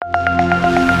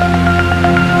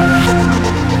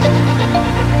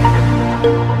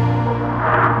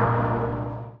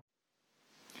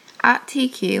At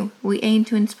TQ, we aim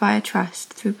to inspire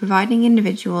trust through providing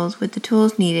individuals with the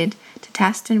tools needed to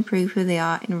test and prove who they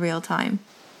are in real time.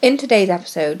 In today's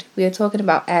episode, we are talking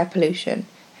about air pollution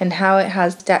and how it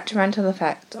has detrimental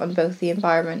effects on both the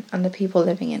environment and the people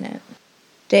living in it.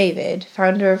 David,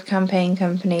 founder of campaign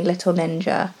company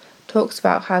LittleNinja, talks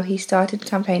about how he started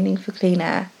campaigning for clean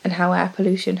air and how air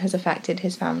pollution has affected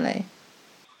his family.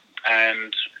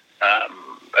 And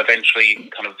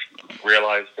eventually kind of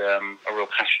realised a real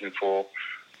passion for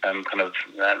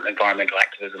environmental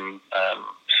activism,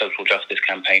 social justice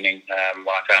campaigning. When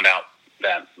I found out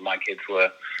that my kids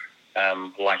were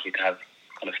likely to have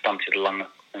kind of stunted lung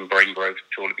and brain growth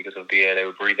purely because of the air they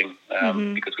were breathing,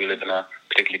 because we live in a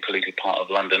particularly polluted part of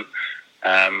London.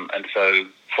 And so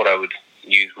thought I would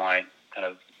use my kind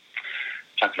of,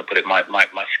 how can I put it,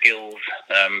 my skills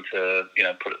to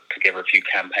put together a few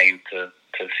campaigns to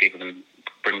see if we can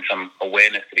bring some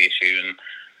awareness to the issue.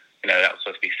 And that was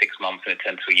supposed to be 6 months, and it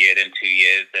turned to a year, then 2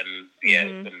 years, then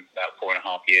it's been about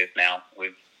 4.5 years now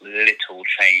with little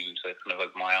change. So it's kind of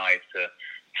opened my eyes to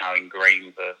how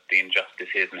ingrained the injustice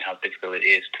is and how difficult it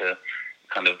is to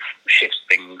kind of shift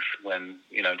things when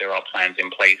there are plans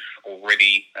in place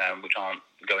already which aren't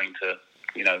going to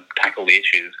tackle the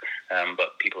issues,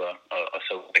 but people are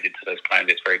so wedded to those plans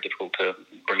it's very difficult to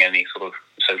bring any sort of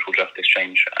social justice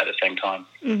change at the same time.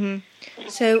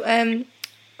 So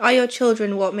are your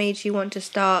children what made you want to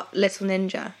start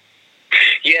LittleNinja?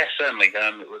 Yeah, certainly.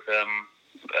 It was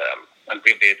I'll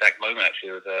give the exact moment actually.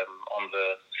 It was on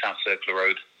the South Circular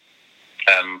Road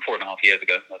 4.5 years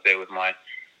ago. I was there with my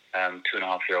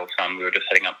 2.5-year-old son. We were just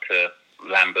heading up to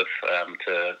Lambeth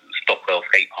to Stockwell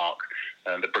Skate Park,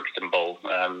 the Brixton Bowl.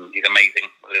 He's amazing,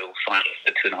 little scientist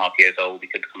at 2.5 years old. He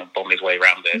could kind of bomb his way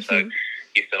around there. So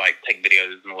he used to take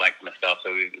videos and all that kind of stuff.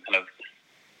 So we kind of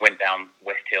went down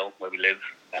West Hill where we live,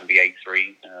 and the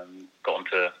A3, got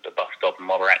onto the bus stop, and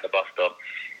while we're at the bus stop,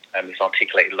 this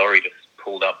articulated lorry just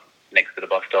pulled up next to the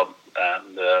bus stop.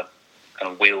 The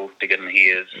kind of wheels bigger than he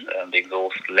is, the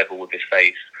exhaust level with his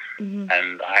face,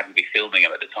 and I happened to be filming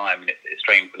him at the time. And it's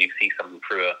strange when you see something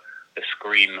through the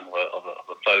screen of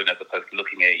a phone as opposed to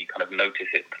looking at it. You kind of notice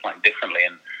it slightly differently,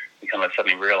 and you kind of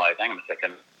suddenly realise, hang on a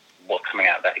second, what's coming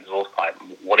out of that exhaust pipe?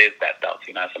 What is that stuff?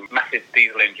 It's a massive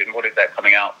diesel engine. What is that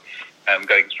coming out,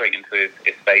 going straight into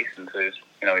his face, into his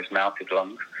his mouth, his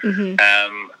lungs?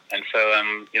 And so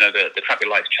the traffic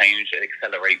lights change, it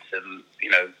accelerates, and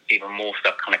even more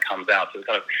stuff kind of comes out. So we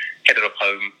kind of headed up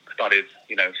home, started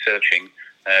searching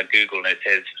Google, and it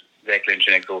says vehicle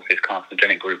engine exhaust is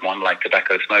carcinogenic group 1, like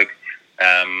tobacco smoke,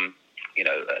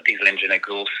 diesel engine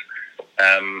exhaust,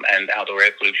 and outdoor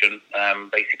air pollution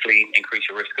basically increase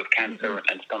your risk of cancer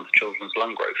and stunts children's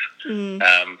lung growth.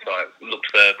 So I looked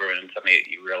further, and suddenly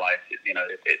you realise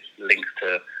it's linked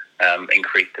to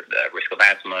increased risk of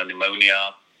asthma,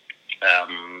 pneumonia,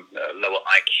 lower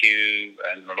IQ,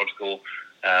 neurological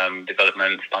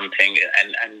development, stunting,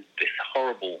 and this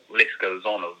horrible list goes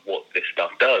on of what this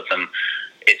stuff does. And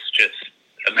it's just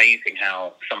amazing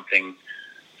how something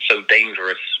so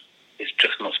dangerous is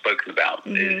just not spoken about.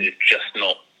 It's just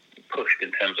not pushed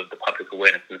in terms of the public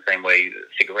awareness in the same way that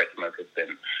cigarette smoke has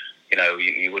been.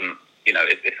 You wouldn't,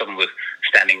 if someone was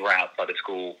standing right outside a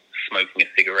school smoking a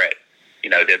cigarette,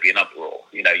 there'd be an uproar.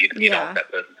 You'd ask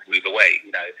that person to move away.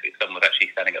 If someone was actually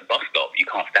standing at a bus stop, you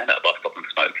can't stand at a bus stop and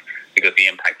smoke because the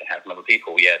impact it has on other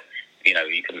people. Yet,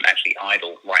 you can actually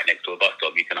idle right next to a bus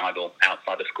stop. You can idle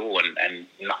outside a school, and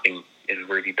nothing is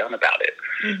really done about it.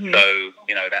 So,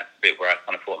 that's the bit where I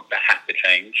kind of thought that has to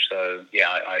change. So,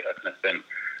 I kind of spent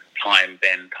time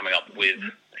then coming up with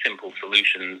simple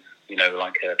solutions,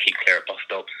 like keep clear at bus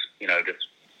stops, just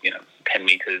 10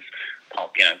 metres,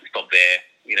 park, stop there.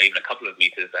 Even a couple of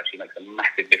meters actually makes a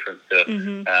massive difference to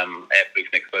air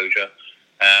pollution exposure.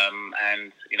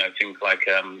 And, things like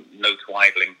no to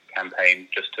idling campaign,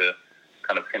 just to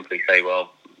kind of simply say,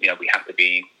 well, we have to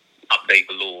update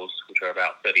the laws, which are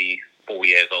about 34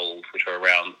 years old, which are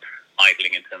around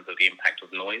idling in terms of the impact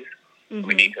of noise.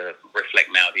 We need to reflect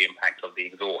now the impact of the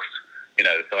exhaust.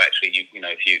 So actually,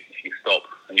 if you stop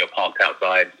and you're parked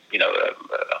outside,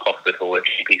 a hospital, a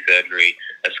GP surgery,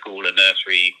 a school, a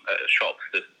nursery, shops,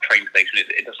 the train station,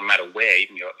 it doesn't matter where,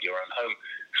 even your own home,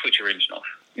 switch your engine off.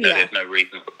 There's no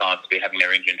reason for cars to be having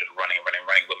their engine just running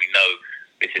when we know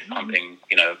this is pumping,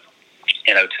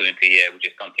 NO2 into the air, which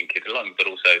is stunting kids' lungs, but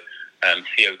also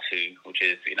CO2, which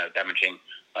is, damaging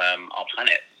our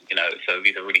planet. So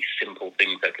these are really simple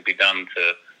things that could be done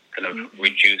to kind of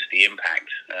reduce the impact,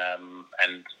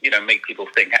 and make people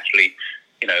think actually,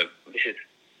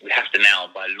 we have to now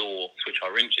by law switch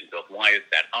our engines off. Why is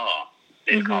that?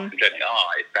 It's carcinogenic.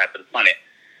 It's bad for the planet.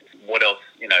 what else,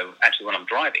 actually when I'm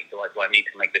driving, do I need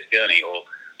to make this journey, or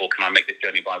can I make this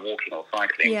journey by walking or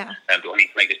cycling? Yeah. Do I need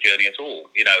to make this journey at all?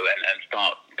 And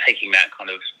start taking that kind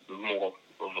of more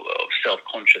of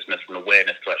self-consciousness and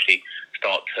awareness to actually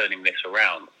start turning this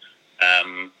around.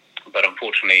 But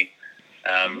unfortunately,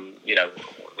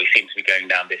 we seem to be going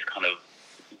down this kind of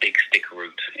big stick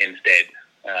route instead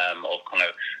of kind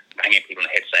of banging people in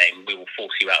the head saying, we will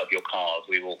force you out of your cars,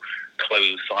 we will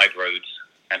close side roads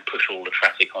and push all the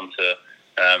traffic onto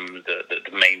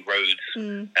the main roads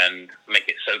and make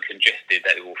it so congested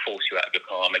that it will force you out of your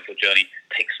car, make your journey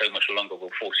take so much longer,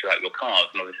 will force you out of your cars.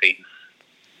 And obviously,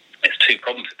 there's two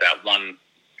problems with that. One,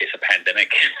 it's a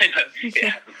pandemic. It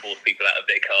hasn't forced people out of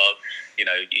their cars. You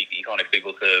can't expect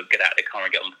people to get out of their car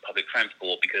and get on public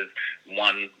transport because,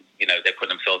 one, they're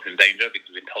putting themselves in danger because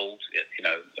we've been told it's,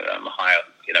 a higher,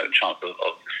 chance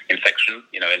of infection,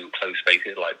 in closed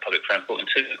spaces like public transport. And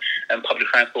two, public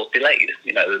transport's delayed.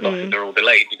 The buses are all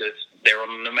delayed because they're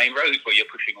on the main roads where you're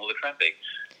pushing all the traffic.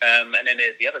 And then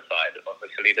there's the other side,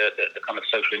 obviously, the kind of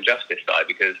social injustice side,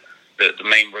 because the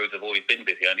main roads have always been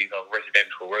busy, and these are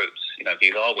residential roads.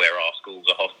 These are where our schools,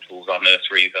 our hospitals, our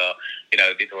nurseries are.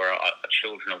 These are where our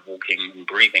children are walking and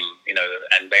breathing.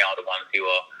 And they are the ones who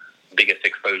are biggest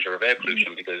exposure of air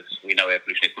pollution, because we know air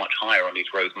pollution is much higher on these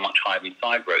roads, much higher than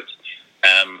side roads.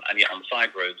 And yet on side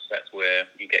roads, that's where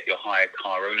you get your higher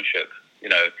car ownership.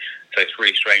 So it's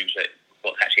really strange that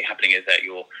what's actually happening is that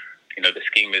the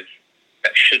scheme is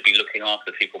that should be looking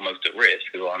after people most at risk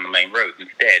who are on the main roads.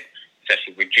 Instead, it's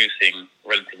actually reducing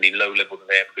relatively low levels of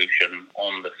air pollution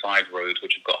on the side roads,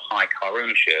 which have got high car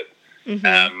ownership,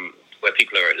 where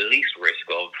people are at least risk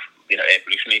of air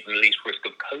pollution, even least risk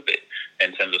of COVID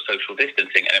in terms of social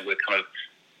distancing. And we're kind of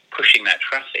pushing that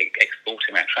traffic,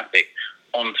 exporting that traffic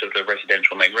onto the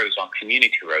residential main roads, our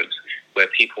community roads, where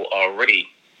people are already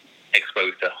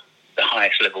exposed to the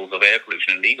highest levels of air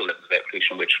pollution and legal levels of air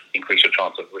pollution, which increase your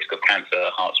chance of risk of cancer,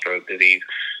 heart stroke, disease,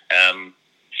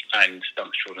 and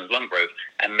stunts children's lung growth,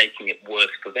 and making it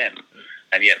worse for them.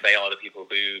 And yet they are the people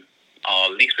who are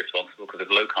least responsible because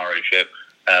of low car ownership,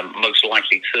 most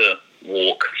likely to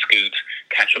walk, scoot,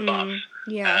 catch a bus,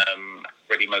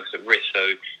 really most at risk.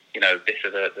 So, this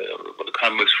is the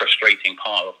kind of most frustrating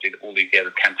part of all these years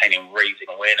of campaigning, raising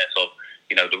awareness of,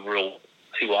 the real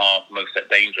who are most at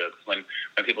danger. When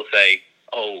people say,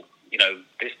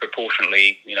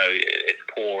 disproportionately, it's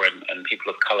poor and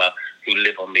people of colour who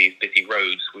live on these busy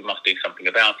roads, we must do something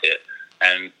about it.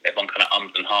 And everyone kind of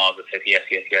ums and ahs and says, yes,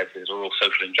 there's a real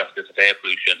social injustice of air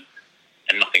pollution,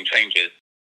 and nothing changes.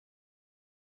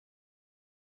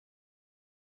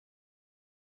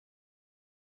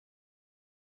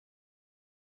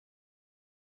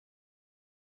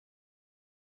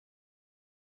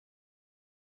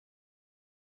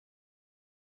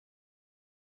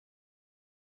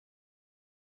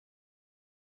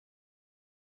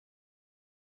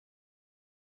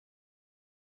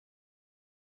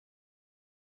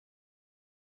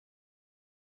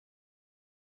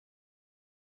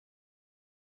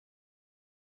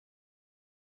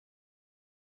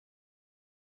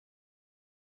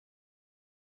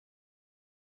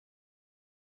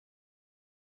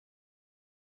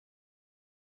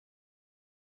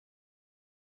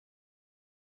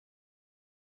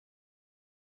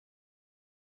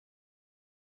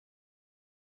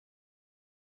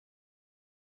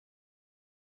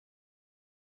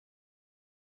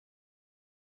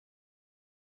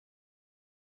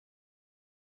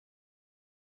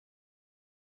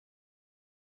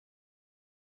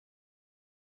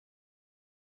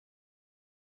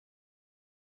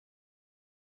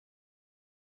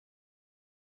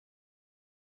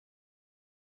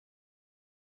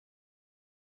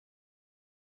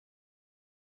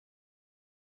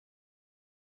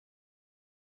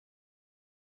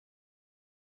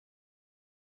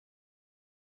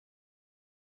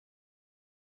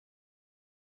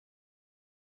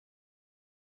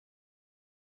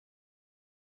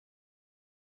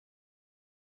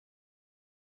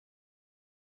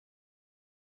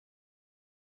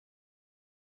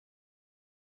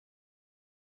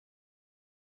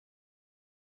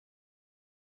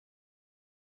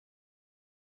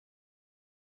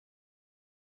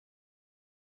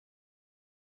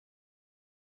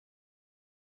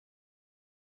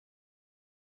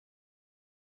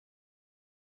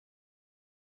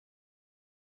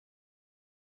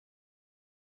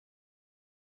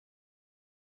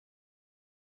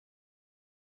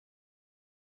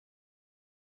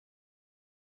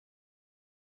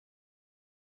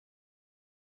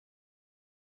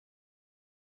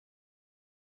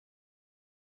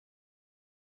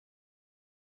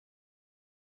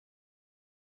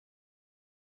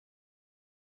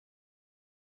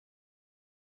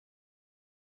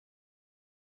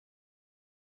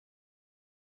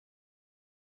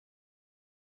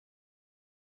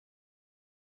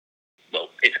 well,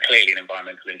 it's clearly an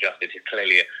environmental injustice. It's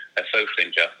clearly a social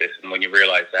injustice. And when you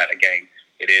realise that, again,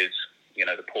 it is,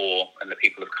 the poor and the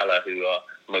people of colour who are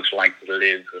most likely to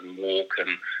live and walk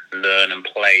and learn and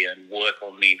play and work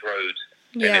on these roads.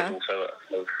 Then there's also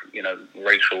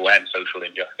racial and social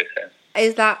injustice there.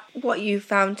 Is that what you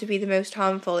found to be the most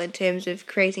harmful in terms of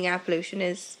creating air pollution,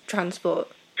 is transport?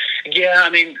 Yeah, I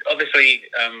mean, obviously,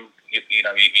 you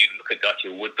look at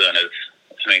your wood burners.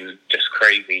 I mean, just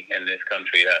crazy in this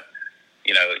country that,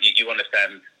 you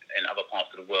understand in other parts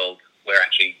of the world where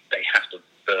actually they have to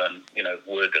burn,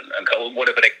 wood and coal,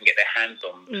 whatever they can get their hands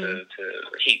on to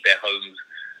heat their homes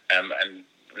and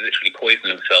literally poison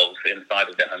themselves inside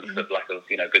of their homes for lack of,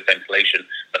 good ventilation.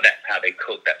 But that's how they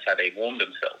cook, that's how they warm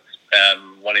themselves.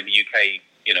 While in the UK,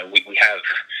 we have,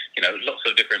 lots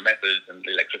of different methods and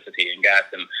electricity and gas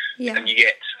and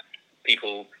yet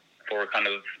people, for a kind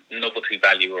of novelty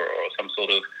value or some sort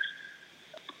of,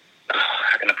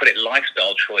 how can I put it,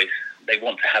 lifestyle choice, they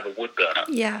want to have a wood burner.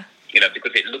 Yeah.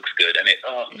 Because it looks good and it's,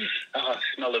 the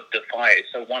smell of the fire is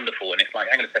so wonderful. And it's like,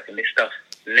 hang on a second, this stuff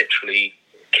literally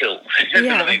kills. You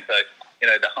know what I mean? So,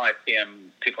 the high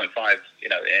PM 2.5,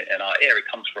 in our area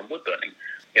comes from wood burning.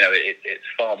 It's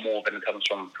far more than it comes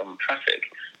from traffic.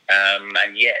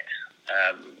 And yet,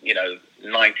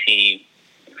 95%,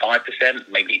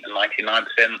 maybe even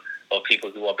 99% of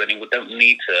people who are burning wood don't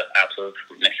need to out of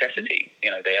necessity.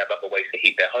 They have other ways to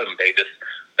heat their home. They just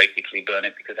basically burn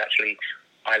it because actually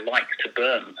I like to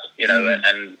burn,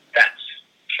 and that's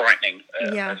frightening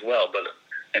as well. But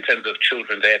in terms of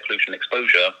children's air pollution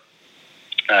exposure,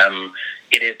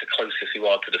 it is the closest you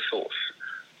are to the source.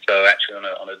 So actually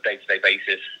on a day-to-day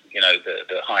basis,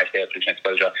 the highest air pollution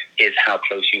exposure is how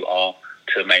close you are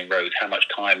to main roads, how much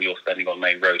time you're spending on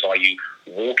main roads. Are you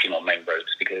walking on main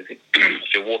roads? Because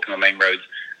if you're walking on main roads,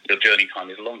 your journey time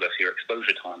is longer, so your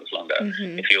exposure time is longer.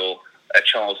 Mm-hmm. If you're a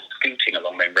child scooting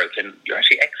along main roads, then you're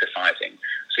actually exercising.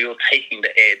 So you're taking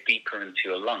the air deeper into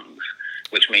your lungs,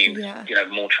 which means,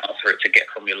 more chance for it to get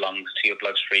from your lungs to your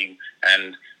bloodstream,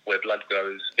 and where blood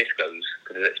goes, this goes,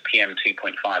 because it's PM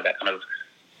 2.5, that kind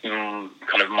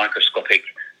of microscopic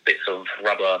bits of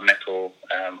rubber, metal,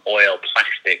 oil,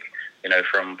 plastic,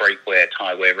 from brake wear,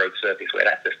 tyre wear, road surface wear.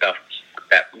 That's the stuff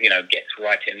that, gets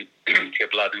right into your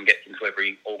blood and gets into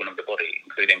every organ of the body,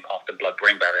 including past the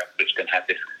blood-brain barrier, which can have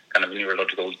this kind of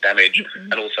neurological damage.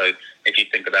 Mm-hmm. And also, if you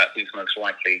think about who's most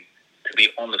likely to be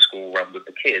on the school run with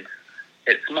the kids,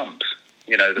 it's mums.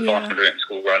 The vast majority of the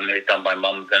school run is done by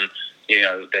mums, and they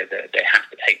have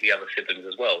to take the other siblings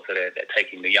as well. So they're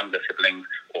taking the younger siblings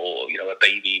or, a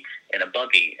baby in a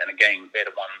buggy. And again, they're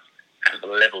the ones at the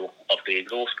level of the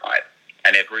exhaust pipe,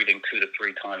 and they're breathing 2 to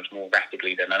 3 times more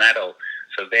rapidly than an adult.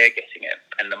 So they're getting it.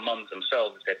 And the mums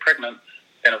themselves, if they're pregnant,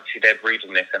 then obviously they're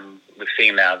breathing this. And we've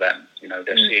seen now that,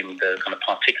 they're seeing the kind of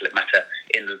particulate matter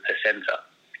in the placenta.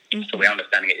 Mm-hmm. So we're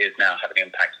understanding it is now having an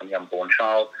impact on the unborn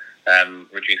child,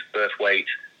 reduced birth weight,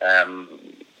 and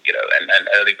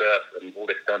early birth, and all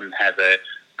this done has a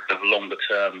kind of longer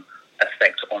term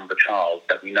effect on the child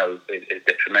that we know is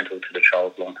detrimental to the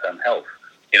child's long term health.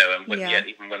 And yet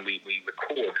even when we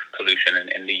record pollution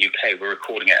in the UK, we're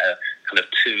recording it at a kind of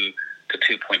 2 to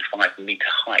 2.5 metre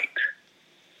height.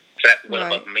 So that's well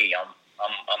above me.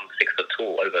 I'm 6 foot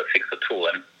tall, over 6 foot tall,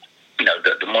 and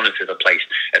the monitors are placed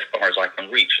as far as I can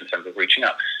reach in terms of reaching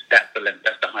up. That's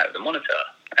the height of the monitor,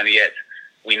 and yet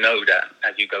we know that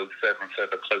as you go further and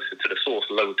further closer to the source,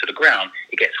 lower to the ground,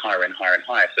 it gets higher and higher and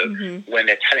higher. So when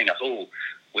they're telling us,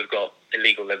 we've got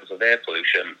illegal levels of air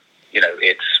pollution,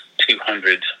 it's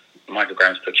 200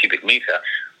 micrograms per cubic meter,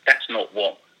 that's not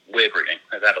what we're breathing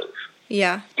as adults.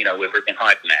 Yeah. We're breathing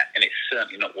higher than that, and it's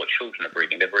certainly not what children are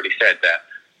breathing. They've already said that,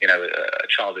 a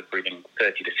child is breathing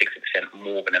 30 to 60%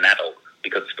 more than an adult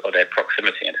because of their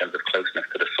proximity in terms of closeness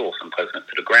to the source and closeness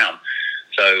to the ground.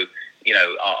 So,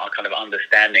 our kind of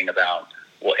understanding about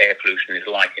what air pollution is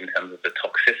like in terms of the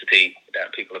toxicity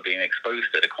that people are being exposed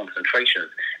to, the concentrations,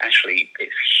 actually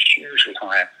it's hugely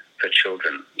higher for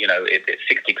children. It's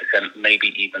 60%,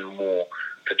 maybe even more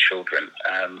for children.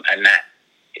 And that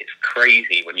is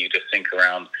crazy when you just think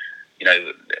around,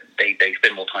 they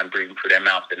spend more time breathing through their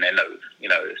mouth than their nose,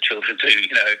 as children do,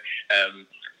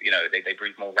 they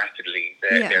breathe more rapidly.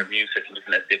 Their immune system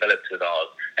isn't as developed as ours.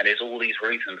 And there's all these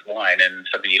reasons why. And then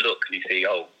suddenly you look and you see,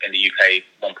 in the UK,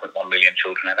 1.1 million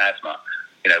children have asthma,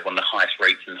 one of the highest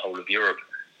rates in the whole of Europe.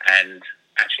 And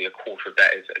actually a quarter of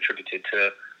that is attributed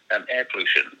to air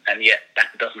pollution. And yet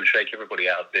that doesn't shake everybody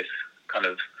out of this kind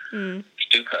of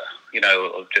stupor,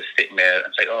 of just sitting there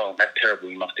and say, that's terrible,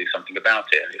 we must do something about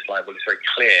it. And it's like, well, it's very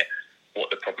clear what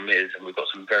the problem is, and we've got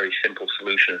some very simple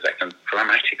solutions that can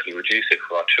dramatically reduce it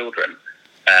for our children.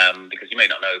 because you may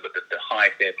not know, but the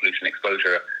highest air pollution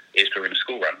exposure is during the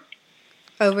school run.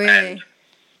 Oh, really? And,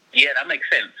 yeah, that makes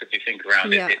sense if you think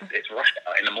around it. It's rush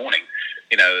hour in the morning,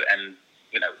 and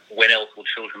when else will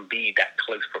children be that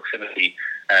close proximity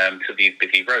to these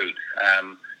busy roads?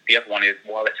 The other one is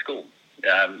while at school.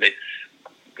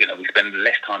 We spend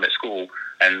less time at school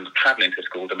and travelling to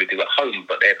school than we do at home,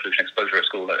 but the air pollution exposure at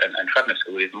school and travelling to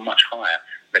school is much higher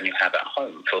than you have at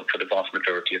home for the vast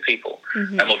majority of people.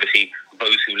 Mm-hmm. And obviously,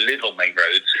 those who live on main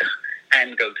roads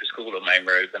and go to school on main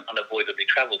roads and unavoidably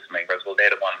travel to main roads, well, they're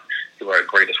the ones who are at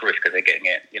greatest risk because they're getting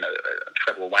it, a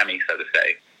treble whammy, so to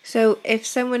say. So if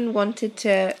someone wanted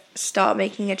to start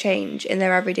making a change in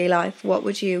their everyday life, what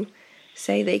would you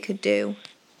say they could do?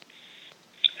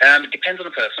 It depends on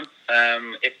the person.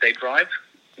 If they drive,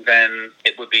 then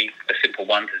it would be a simple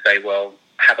one to say, well,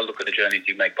 have a look at the journeys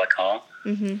you make by car.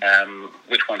 Mm-hmm.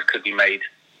 Which ones could be made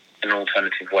in an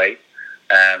alternative way?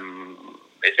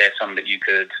 Is there some that you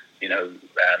could,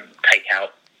 take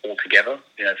out altogether?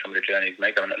 Some of the journeys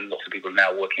made. I mean, lots of people are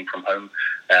now working from home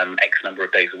X number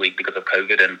of days a week because of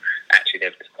COVID, and actually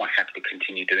they're just quite happy to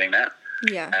continue doing that.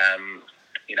 Yeah.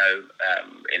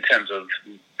 In terms of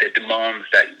the demands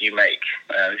that you make,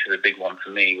 this is a big one for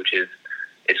me, which is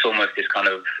it's almost this kind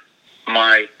of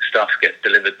my stuff gets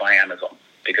delivered by Amazon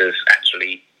because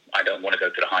actually I don't want to go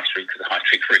to the high street because the high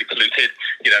street's really polluted.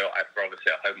 I'd rather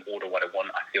sit at home, order what I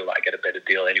want. I feel like I get a better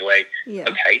deal anyway. Yeah.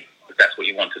 Okay, if that's what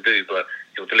you want to do, but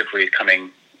your delivery is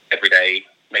coming every day,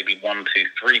 maybe 1, 2,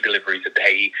 3 deliveries a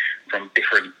day from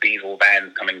different diesel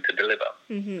vans coming to deliver.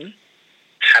 Mm-hmm.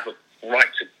 Have a right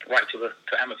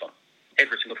to Amazon.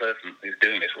 Every single person who's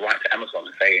doing this, write to Amazon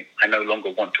and say, I no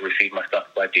longer want to receive my stuff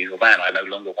by diesel van. I no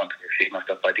longer want to receive my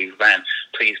stuff by diesel van.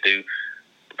 Please do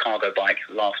cargo bike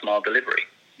last mile delivery.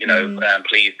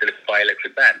 Please deliver by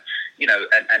electric van.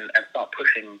 And start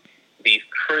pushing these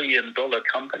 $1 trillion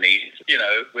companies,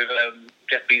 with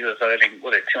Jeff Bezos earning,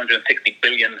 $260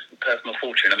 billion personal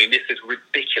fortune. I mean, this is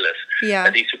ridiculous. Yeah.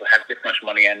 That these people have this much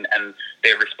money and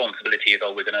their responsibility is,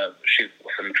 we're going to shoot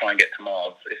off and try and get to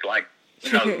Mars. It's like,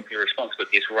 no, your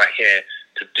responsibility is right here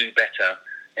to do better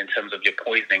in terms of your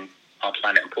poisoning our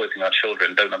planet and poisoning our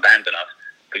children. Don't abandon us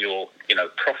for your,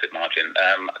 profit margin.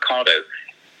 Ocado,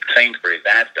 Sainsbury's,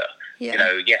 Asda.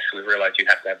 Yeah. Yes, we realise you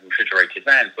have to have refrigerated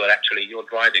vans, but actually you're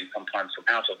driving sometimes from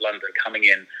out of London, coming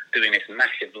in, doing this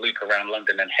massive loop around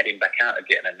London and heading back out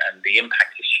again, and the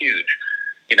impact is huge.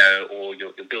 Or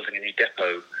you're building a new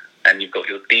depot and you've got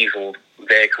your diesel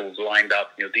vehicles lined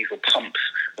up and your diesel pumps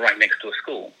right next to a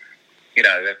school.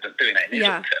 They're doing that in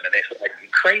Islington, and it's like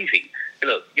crazy.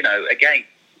 Look, again,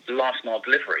 last mile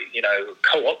delivery.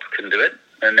 Co-op can do it,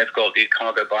 and they've got these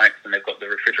cargo bikes and they've got the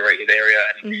refrigerated area,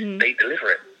 and they deliver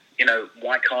it.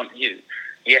 Why can't you?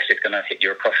 Yes, it's going to hit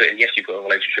your profit, and yes, you've got a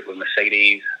relationship with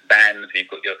Mercedes vans, you've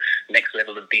got your next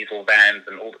level of diesel vans,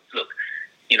 and all. Look,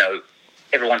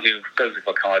 everyone who goes with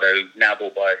Ocado, now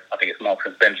bought by, I think it's Marks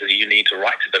and Spencer, you need to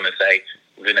write to them and say,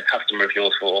 we've been a customer of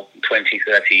yours for 20,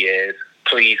 30 years.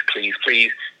 Please,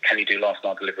 can you do last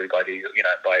mile delivery by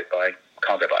by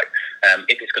cargo bike?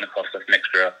 If it's going to cost us an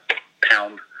extra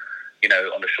 £1,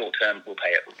 on the short term, we'll pay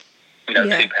it.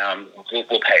 £2, we'll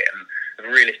pay it.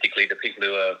 And realistically, the people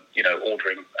who are,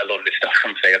 ordering a lot of this stuff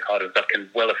from, say, Ocado stuff can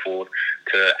well afford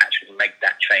to actually make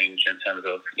that change in terms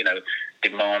of,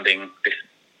 demanding this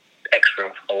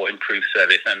extra or improved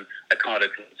service. And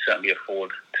Ocado can certainly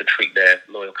afford to treat their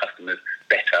loyal customers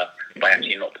better by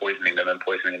actually not poisoning them and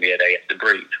poisoning the air they have to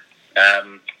breathe.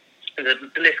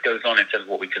 The list goes on in terms of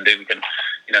what we can do. We can,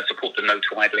 support the No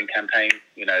to Idling campaign,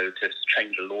 to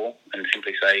change the law and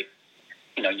simply say,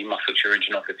 you must switch your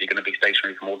engine off if you're going to be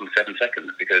stationary for more than 7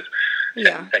 seconds, because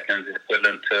 7 seconds is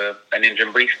equivalent to an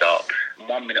engine restart.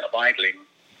 1 minute of idling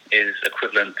is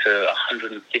equivalent to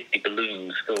 150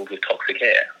 balloons filled with toxic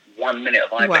air. 1 minute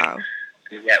of idling. Wow.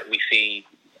 And yet we see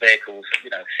vehicles,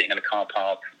 sitting in a car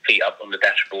park, feet up on the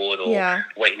dashboard, or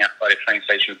waiting outside a train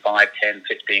station 5, 10,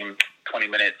 15, 20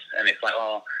 minutes, and it's like,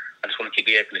 I just want to keep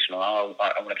the air conditioner on,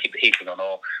 I want to keep the heating on,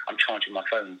 or I'm charging my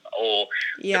phone, or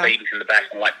the baby's in the back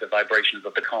and like the vibrations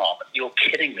of the car. You're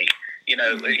kidding me.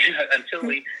 Until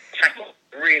we tackle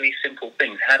really simple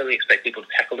things, how do we expect people to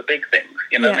tackle the big things?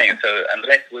 You know what I mean? So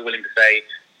unless we're willing to say,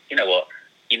 you know what,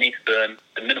 you need to burn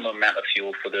the minimum amount of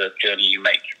fuel for the journey you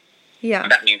make. Yeah.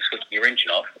 And that means switching your engine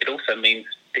off. It also means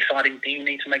deciding, do you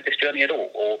need to make this journey at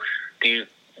all? Or do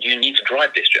you need to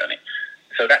drive this journey?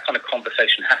 So that kind of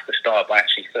conversation has to start by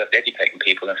actually first educating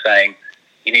people and saying,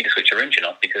 you need to switch your engine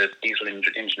off because diesel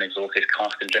engine exhaust is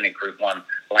carcinogenic group 1,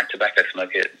 like tobacco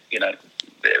smoke,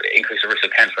 increase the risk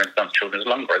of cancer and stunts children's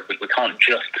lung growth. We can't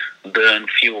just burn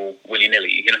fuel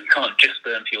willy-nilly. You can't just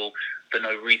burn fuel for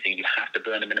no reason. You have to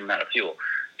burn a minimum amount of fuel.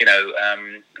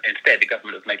 Instead, the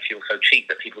government has made fuel so cheap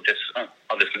that people just,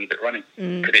 I'll just leave it running.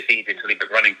 Because it's easier to leave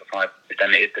it running for 5 minutes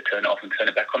than it is to turn it off and turn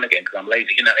it back on again because I'm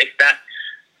lazy. It's that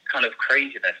kind of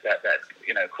craziness that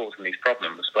causing these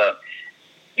problems. But,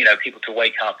 people to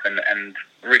wake up and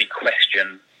really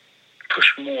question, push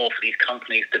more for these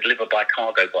companies to deliver by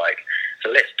cargo bike. So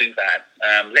let's do that.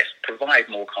 Let's provide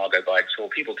more cargo bikes for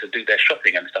people to do their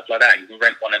shopping and stuff like that. You can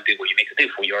rent one and do what you need to do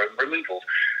for your own removals.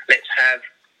 Let's have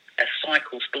a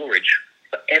cycle storage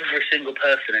for every single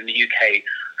person in the UK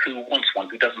who wants one,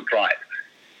 who doesn't drive.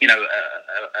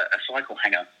 A cycle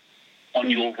hanger on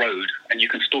your road, and you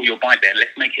can store your bike there.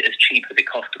 Let's make it as cheap as it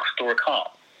costs to store a car.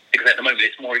 Because at the moment,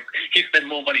 you spend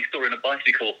more money storing a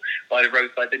bicycle by the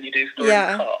roadside than you do storing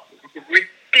a car. It's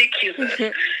ridiculous.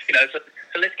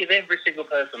 So let's give every single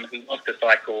person who wants to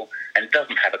cycle and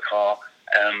doesn't have a car,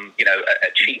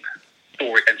 a cheap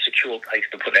storage and secure place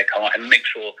to put their car, and make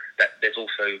sure that there's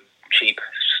also cheap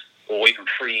or even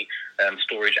free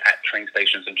storage at train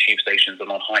stations and tube stations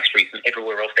and on high streets and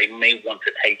everywhere else they may want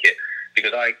to take it.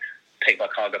 Because I take my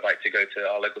cargo bike to go to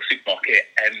our local supermarket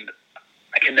and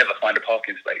I can never find a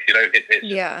parking space. It's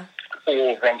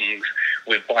 4 rungs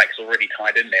with bikes already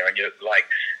tied in there, and you're like,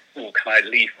 can I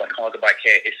leave my cargo bike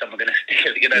here? Is someone going to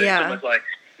steal it? It's almost like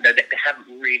they haven't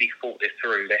really thought this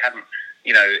through. They haven't,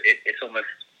 it's almost,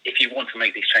 if you want to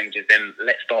make these changes, then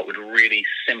let's start with really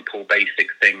simple,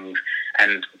 basic things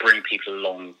and bring people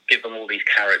along. Give them all these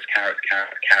carrots.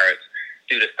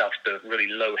 Do the stuff, the really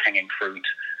low-hanging fruit.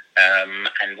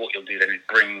 And what you'll do then is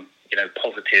bring,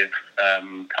 positive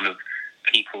kind of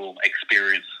people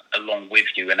experience along with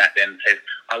you, and that then says,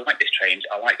 I like this change.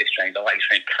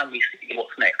 Can we see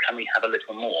what's next? Can we have a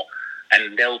little more?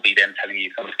 And they'll be then telling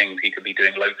you some things you could be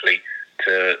doing locally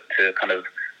to kind of,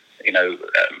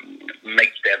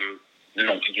 make them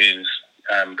not use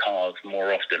cars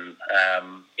more often.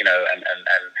 And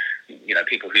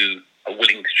people who are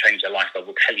willing to change their lifestyle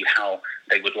will tell you how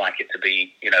they would like it to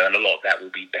be, and a lot of that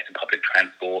will be better public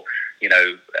transport,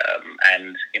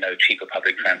 and cheaper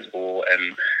public transport,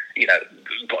 and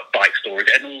bike storage,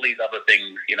 and all these other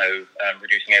things,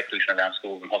 reducing air pollution around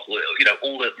schools and hospitals,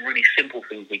 all the really simple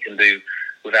things we can do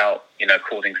without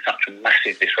causing such a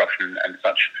massive disruption and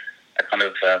such a kind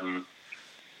of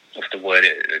what's the word?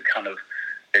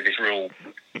 There's this real,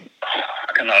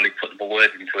 I can hardly put the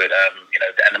words into it.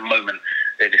 At the moment,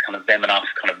 there's this kind of them and us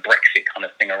kind of Brexit kind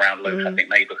of thing around low traffic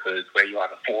neighbourhoods where you're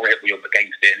either for it or you're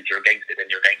against it, and if you're against it, then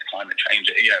you're against climate change,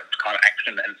 climate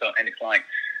action, and so on. And it's like,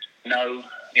 no,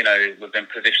 we've been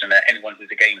positioned that anyone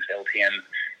who's against LTN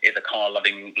is a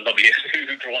car-loving lobbyist who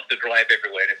wants to drive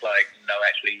everywhere. And it's like, no,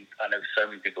 actually, I know so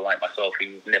many people like myself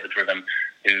who've never driven,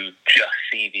 who just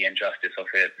see the injustice of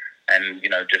it, and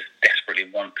just desperately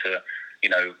want to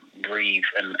breathe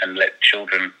and let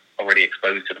children already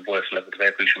exposed to the worst levels of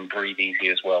air pollution breathe easy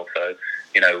as well. So,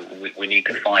 we need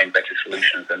to find better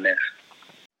solutions than this.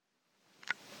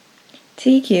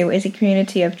 TQ is a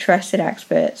community of trusted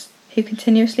experts who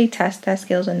continuously test their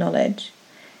skills and knowledge.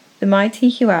 The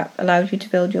MyTQ app allows you to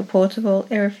build your portable,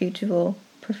 irrefutable,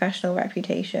 professional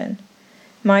reputation.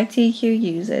 MyTQ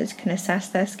users can assess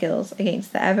their skills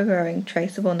against the ever-growing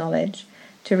traceable knowledge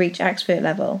to reach expert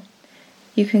level.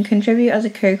 You can contribute as a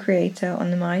co-creator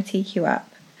on the MyTQ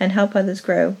app and help others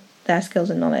grow their skills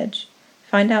and knowledge.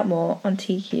 Find out more on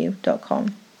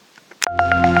tq.com.